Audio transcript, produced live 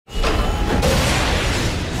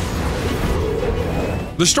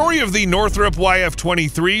The story of the Northrop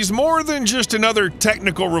YF-23 is more than just another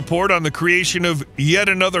technical report on the creation of yet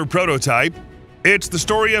another prototype. It's the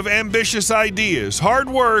story of ambitious ideas, hard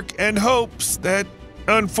work, and hopes that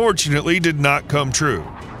unfortunately did not come true.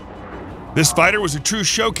 This fighter was a true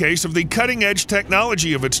showcase of the cutting-edge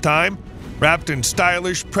technology of its time, wrapped in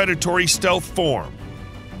stylish, predatory stealth form.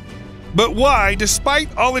 But why,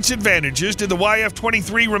 despite all its advantages, did the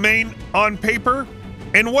YF-23 remain on paper?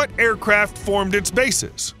 And what aircraft formed its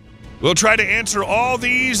basis? We'll try to answer all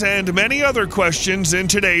these and many other questions in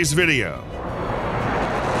today's video.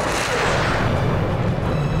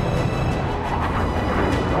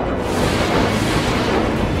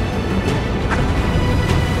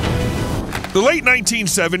 The late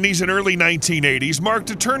 1970s and early 1980s marked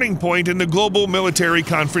a turning point in the global military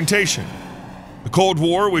confrontation. The Cold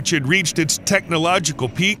War, which had reached its technological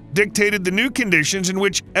peak, dictated the new conditions in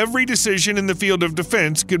which every decision in the field of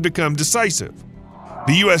defense could become decisive.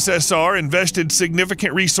 The USSR invested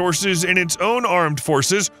significant resources in its own armed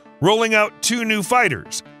forces, rolling out two new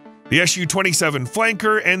fighters, the Su-27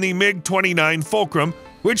 Flanker and the MiG-29 Fulcrum,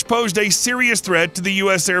 which posed a serious threat to the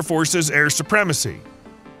U.S. Air Force's air supremacy.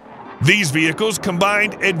 These vehicles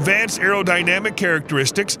combined advanced aerodynamic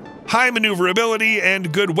characteristics, high maneuverability,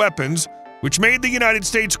 and good weapons, which made the United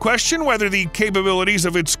States question whether the capabilities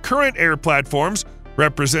of its current air platforms,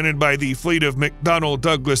 represented by the fleet of McDonnell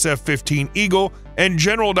Douglas F-15 Eagle and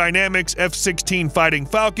General Dynamics F-16 Fighting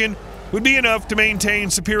Falcon, would be enough to maintain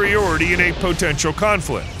superiority in a potential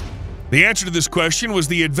conflict. The answer to this question was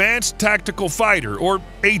the Advanced Tactical Fighter, or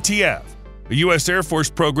ATF, a U.S. Air Force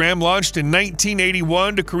program launched in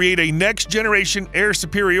 1981 to create a next-generation air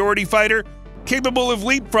superiority fighter capable of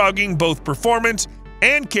leapfrogging both performance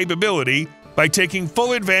and capability by taking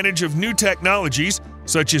full advantage of new technologies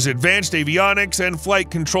such as advanced avionics and flight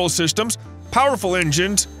control systems, powerful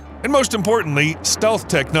engines, and most importantly, stealth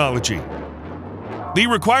technology. The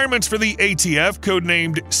requirements for the ATF,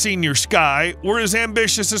 codenamed Senior Sky, were as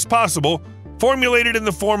ambitious as possible, formulated in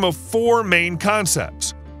the form of four main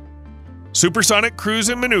concepts. Supersonic Cruise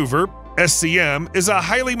and Maneuver, SCM, is a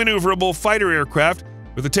highly maneuverable fighter aircraft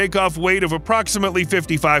with a takeoff weight of approximately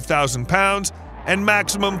 55,000 pounds and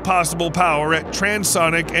maximum possible power at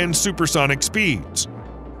transonic and supersonic speeds.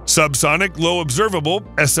 Subsonic Low Observable,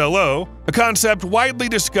 SLO, a concept widely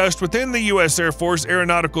discussed within the U.S. Air Force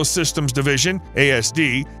Aeronautical Systems Division,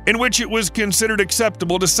 ASD, in which it was considered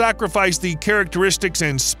acceptable to sacrifice the characteristics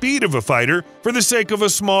and speed of a fighter for the sake of a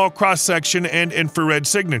small cross-section and infrared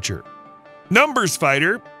signature. Numbers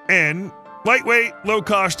Fighter, N, lightweight,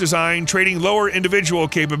 low-cost design, trading lower individual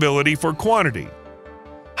capability for quantity.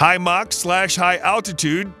 High Mach/High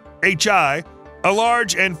Altitude, HI, a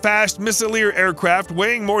large and fast missileer aircraft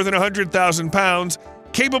weighing more than 100,000 pounds,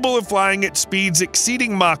 capable of flying at speeds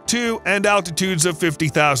exceeding Mach 2 and altitudes of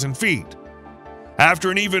 50,000 feet. After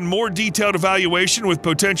an even more detailed evaluation with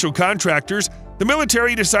potential contractors, the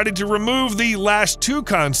military decided to remove the last two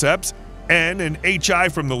concepts, N and HI,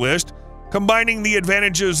 from the list, combining the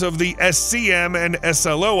advantages of the SCM and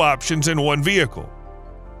SLO options in one vehicle.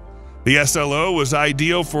 The SLO was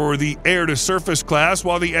ideal for the air-to-surface class,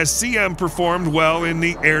 while the SCM performed well in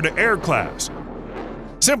the air-to-air class.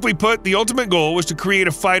 Simply put, the ultimate goal was to create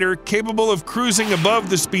a fighter capable of cruising above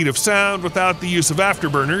the speed of sound without the use of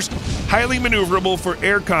afterburners, highly maneuverable for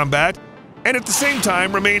air combat, and at the same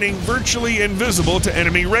time remaining virtually invisible to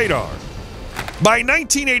enemy radar. By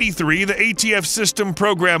 1983, the ATF System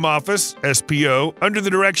Program Office, SPO, under the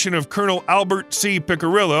direction of Colonel Albert C.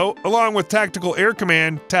 Piccirillo, along with Tactical Air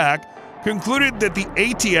Command, TAC, concluded that the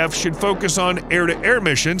ATF should focus on air-to-air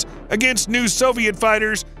missions against new Soviet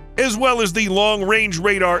fighters, as well as the Long-Range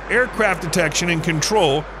Radar Aircraft Detection and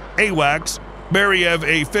Control, AWACS, Beriev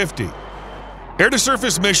A-50.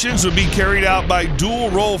 Air-to-surface missions would be carried out by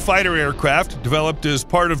dual-role fighter aircraft developed as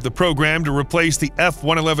part of the program to replace the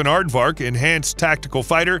F-111 Aardvark Enhanced Tactical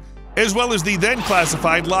Fighter, as well as the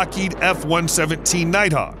then-classified Lockheed F-117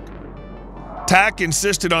 Nighthawk. TAC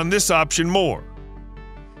insisted on this option more.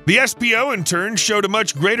 The SPO, in turn, showed a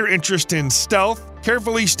much greater interest in stealth,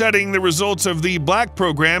 carefully studying the results of the black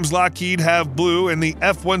programs Lockheed Have Blue and the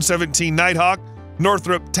F-117 Nighthawk,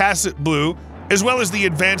 Northrop Tacit Blue, as well as the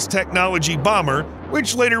Advanced Technology Bomber,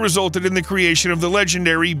 which later resulted in the creation of the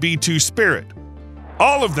legendary B-2 Spirit.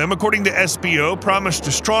 All of them, according to SPO, promised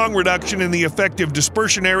a strong reduction in the effective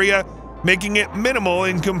dispersion area, making it minimal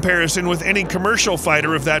in comparison with any commercial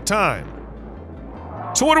fighter of that time.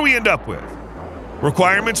 So what do we end up with?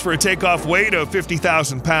 Requirements for a takeoff weight of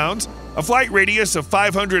 50,000 pounds, a flight radius of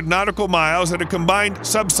 500 nautical miles at a combined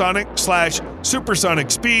subsonic/supersonic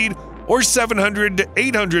speed, or 700 to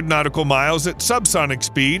 800 nautical miles at subsonic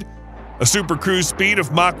speed, a super cruise speed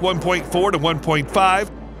of Mach 1.4 to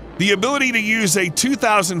 1.5, the ability to use a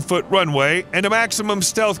 2,000-foot runway, and a maximum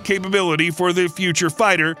stealth capability for the future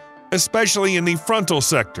fighter, especially in the frontal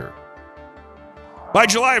sector. By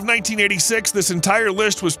July of 1986, this entire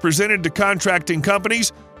list was presented to contracting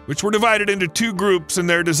companies, which were divided into two groups in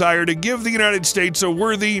their desire to give the United States a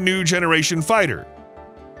worthy new generation fighter.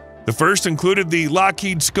 The first included the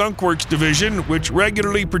Lockheed Skunk Works division, which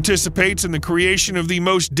regularly participates in the creation of the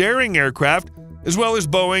most daring aircraft, as well as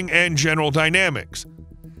Boeing and General Dynamics.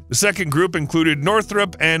 The second group included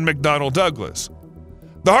Northrop and McDonnell Douglas.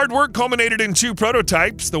 The hard work culminated in two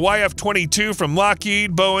prototypes, the YF-22 from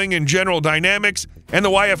Lockheed, Boeing, and General Dynamics, and the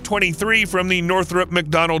YF-23 from the Northrop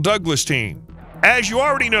McDonnell Douglas team. As you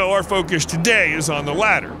already know, our focus today is on the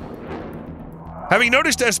latter. Having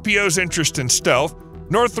noticed SPO's interest in stealth,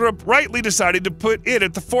 Northrop rightly decided to put it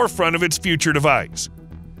at the forefront of its future device.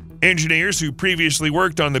 Engineers who previously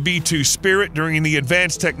worked on the B-2 Spirit during the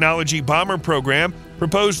Advanced Technology Bomber program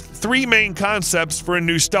proposed three main concepts for a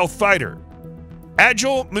new stealth fighter.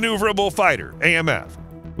 Agile Maneuverable Fighter, AMF,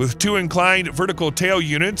 with two inclined vertical tail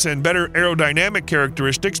units and better aerodynamic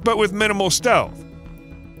characteristics but with minimal stealth.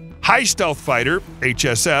 High Stealth Fighter,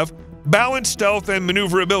 HSF, balanced stealth and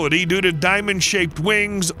maneuverability due to diamond-shaped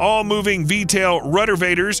wings, all-moving V-tail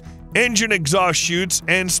ruddervators, engine exhaust chutes,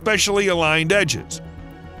 and specially aligned edges.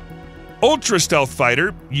 Ultra Stealth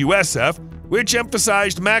Fighter, USF, which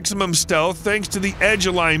emphasized maximum stealth thanks to the edge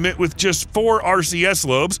alignment with just 4 RCS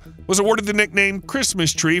lobes, was awarded the nickname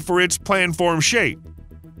Christmas Tree for its planform shape.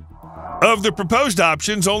 Of the proposed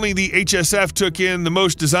options, only the HSF took in the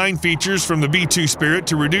most design features from the B-2 Spirit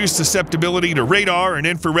to reduce susceptibility to radar and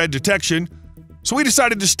infrared detection, so we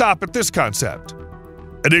decided to stop at this concept.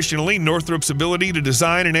 Additionally, Northrop's ability to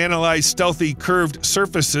design and analyze stealthy curved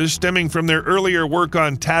surfaces stemming from their earlier work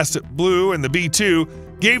on Tacit Blue and the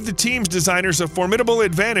B-2 gave the team's designers a formidable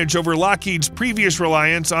advantage over Lockheed's previous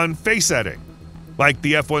reliance on face setting, like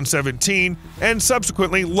the F-117, and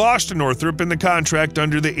subsequently lost to Northrop in the contract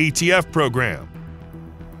under the ATF program.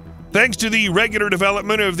 Thanks to the regular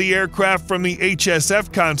development of the aircraft from the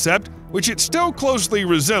HSF concept, which it still closely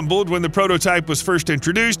resembled when the prototype was first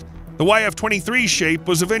introduced, the YF-23 shape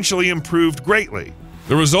was eventually improved greatly.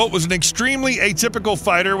 The result was an extremely atypical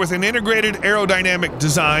fighter with an integrated aerodynamic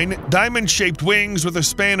design, diamond-shaped wings with a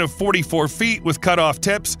span of 44 feet with cut-off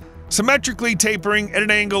tips, symmetrically tapering at an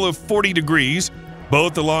angle of 40 degrees,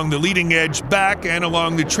 both along the leading edge back and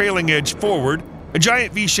along the trailing edge forward, a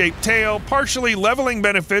giant V-shaped tail, partially leveling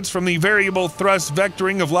benefits from the variable thrust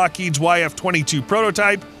vectoring of Lockheed's YF-22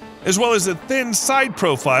 prototype, as well as a thin side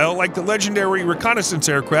profile like the legendary reconnaissance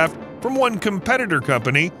aircraft from one competitor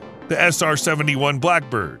company, the SR-71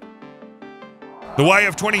 Blackbird. The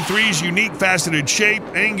YF-23's unique faceted shape,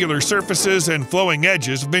 angular surfaces, and flowing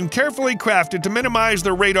edges have been carefully crafted to minimize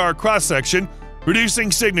the radar cross-section,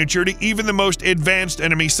 reducing signature to even the most advanced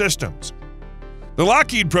enemy systems. The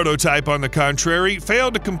Lockheed prototype, on the contrary,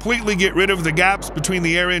 failed to completely get rid of the gaps between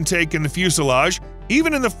the air intake and the fuselage,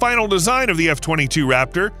 even in the final design of the F-22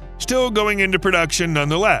 Raptor, still going into production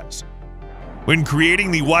nonetheless. When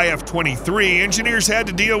creating the YF-23, engineers had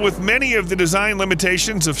to deal with many of the design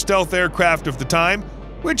limitations of stealth aircraft of the time,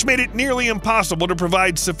 which made it nearly impossible to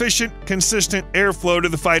provide sufficient, consistent airflow to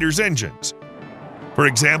the fighter's engines. For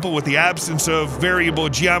example, with the absence of variable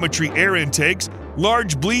geometry air intakes,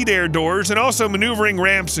 large bleed air doors, and also maneuvering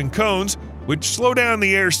ramps and cones, which slow down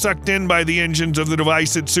the air sucked in by the engines of the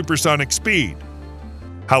device at supersonic speed.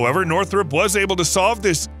 However, Northrop was able to solve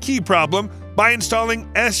this key problem by installing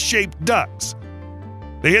S-shaped ducts.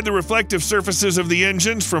 They hid the reflective surfaces of the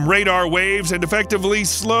engines from radar waves and effectively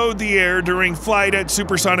slowed the air during flight at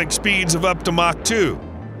supersonic speeds of up to Mach 2.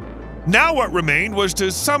 Now what remained was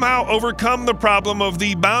to somehow overcome the problem of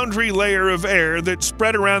the boundary layer of air that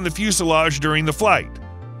spread around the fuselage during the flight.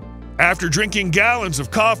 After drinking gallons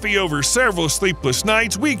of coffee over several sleepless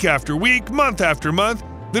nights, week after week, month after month,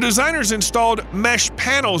 the designers installed mesh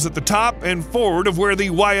panels at the top and forward of where the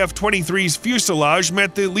YF-23's fuselage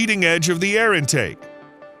met the leading edge of the air intake.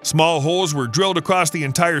 Small holes were drilled across the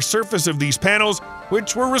entire surface of these panels,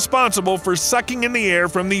 which were responsible for sucking in the air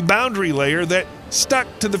from the boundary layer that stuck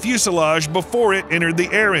to the fuselage before it entered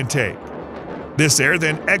the air intake. This air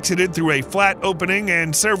then exited through a flat opening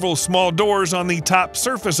and several small doors on the top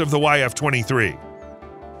surface of the YF-23.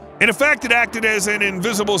 In effect, it acted as an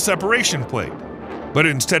invisible separation plate. But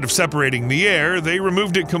instead of separating the air, they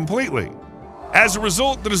removed it completely. As a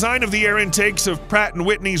result, the design of the air intakes of Pratt &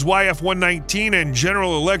 Whitney's YF-119 and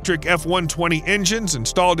General Electric F-120 engines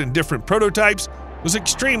installed in different prototypes was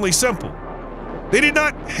extremely simple. They did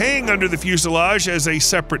not hang under the fuselage as a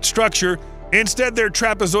separate structure, Instead, their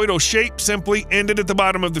trapezoidal shape simply ended at the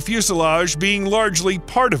bottom of the fuselage, being largely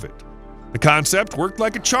part of it. The concept worked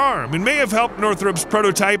like a charm and may have helped Northrop's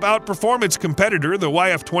prototype outperform its competitor, the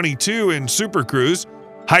YF-22, in Super Cruise.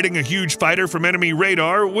 Hiding a huge fighter from enemy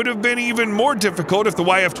radar would have been even more difficult if the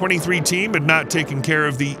YF-23 team had not taken care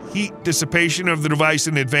of the heat dissipation of the device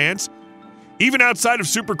in advance. Even outside of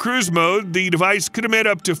Super Cruise mode, the device could emit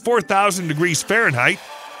up to 4,000 degrees Fahrenheit,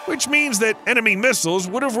 which means that enemy missiles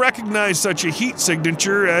would have recognized such a heat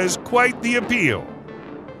signature as quite the appeal.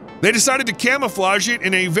 They decided to camouflage it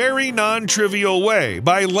in a very non-trivial way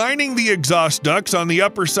by lining the exhaust ducts on the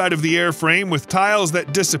upper side of the airframe with tiles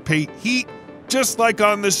that dissipate heat, just like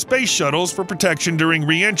on the space shuttles for protection during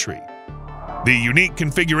re-entry. The unique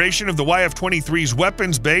configuration of the YF-23's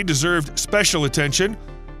weapons bay deserved special attention.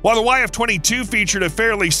 While the YF-22 featured a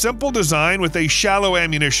fairly simple design with a shallow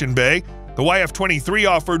ammunition bay, the YF-23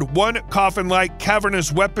 offered one coffin-like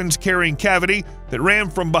cavernous weapons-carrying cavity that ran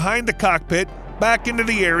from behind the cockpit back into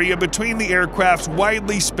the area between the aircraft's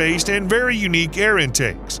widely spaced and very unique air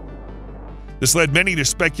intakes. This led many to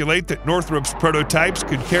speculate that Northrop's prototypes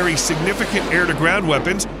could carry significant air-to-ground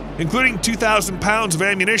weapons, including 2,000 pounds of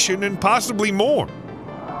ammunition and possibly more.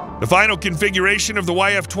 The final configuration of the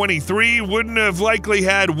YF-23 wouldn't have likely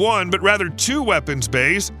had one, but rather two weapons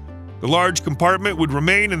bays. The large compartment would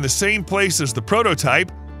remain in the same place as the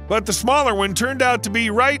prototype, but the smaller one turned out to be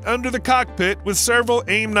right under the cockpit with several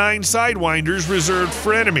AIM-9 sidewinders reserved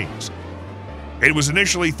for enemies. It was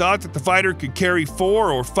initially thought that the fighter could carry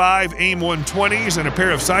 4 or 5 AIM-120s and a pair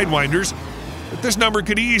of sidewinders, but this number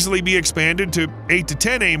could easily be expanded to 8 to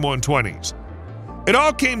 10 AIM-120s. It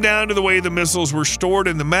all came down to the way the missiles were stored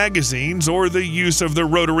in the magazines or the use of the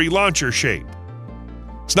rotary launcher shape.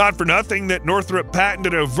 It's not for nothing that Northrop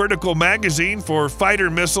patented a vertical magazine for fighter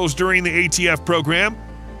missiles during the ATF program.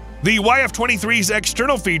 The YF-23's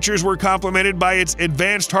external features were complemented by its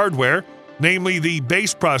advanced hardware, namely the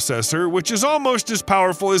base processor, which is almost as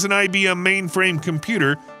powerful as an IBM mainframe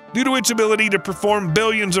computer due to its ability to perform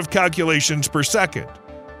billions of calculations per second.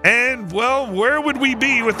 And, well, where would we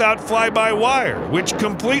be without fly-by-wire, which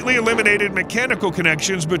completely eliminated mechanical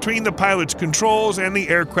connections between the pilot's controls and the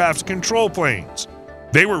aircraft's control planes?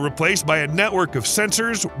 They were replaced by a network of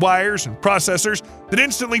sensors, wires, and processors that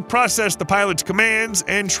instantly processed the pilot's commands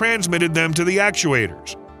and transmitted them to the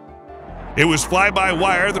actuators. It was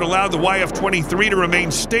fly-by-wire that allowed the YF-23 to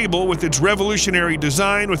remain stable with its revolutionary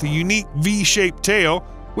design with a unique V-shaped tail,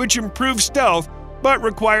 which improved stealth but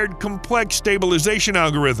required complex stabilization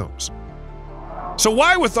algorithms. So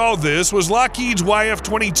why, with all this, was Lockheed's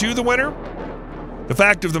YF-22 the winner? The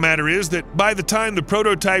fact of the matter is that by the time the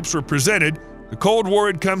prototypes were presented, the Cold War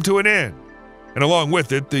had come to an end, and along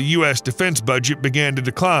with it, the U.S. defense budget began to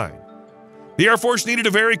decline. The Air Force needed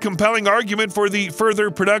a very compelling argument for the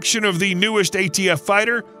further production of the newest ATF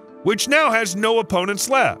fighter, which now has no opponents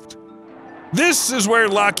left. This is where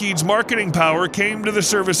Lockheed's marketing power came to the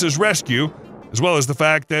service's rescue, as well as the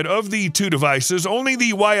fact that of the two devices, only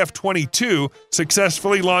the YF-22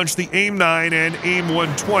 successfully launched the AIM-9 and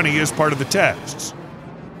AIM-120 as part of the tests.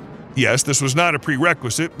 Yes, this was not a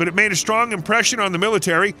prerequisite, but it made a strong impression on the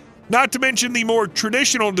military, not to mention the more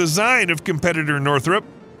traditional design of competitor Northrop.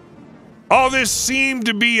 All this seemed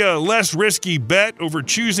to be a less risky bet over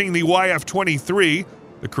choosing the YF-23,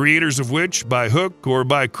 the creators of which, by hook or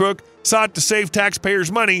by crook, sought to save taxpayers'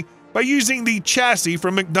 money by using the chassis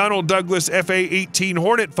from McDonnell Douglas FA-18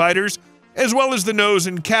 Hornet fighters, as well as the nose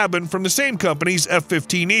and cabin from the same company's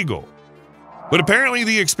F-15 Eagle. But apparently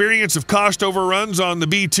the experience of cost overruns on the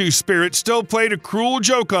B-2 Spirit still played a cruel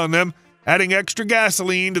joke on them, adding extra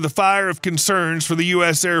gasoline to the fire of concerns for the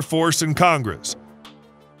U.S. Air Force and Congress.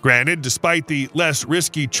 Granted, despite the less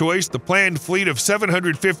risky choice, the planned fleet of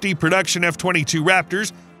 750 production F-22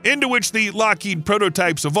 Raptors, into which the Lockheed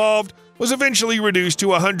prototypes evolved, was eventually reduced to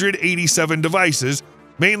 187 devices,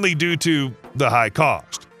 mainly due to the high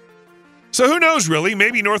cost. So who knows really,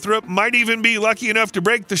 maybe Northrop might even be lucky enough to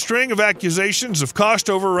break the string of accusations of cost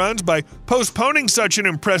overruns by postponing such an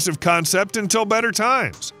impressive concept until better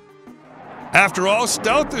times. After all,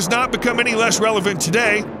 stealth has not become any less relevant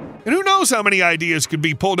today, and who knows how many ideas could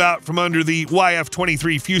be pulled out from under the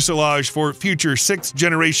YF-23 fuselage for future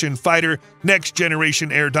 6th-generation fighter,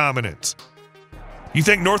 next-generation air dominance. You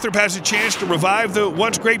think Northrop has a chance to revive the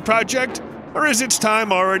once-great project, or is its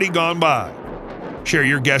time already gone by? Share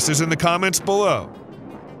your guesses in the comments below.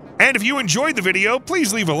 And if you enjoyed the video,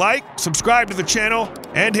 please leave a like, subscribe to the channel,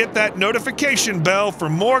 and hit that notification bell for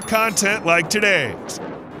more content like today's.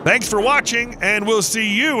 Thanks for watching, and we'll see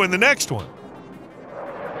you in the next one.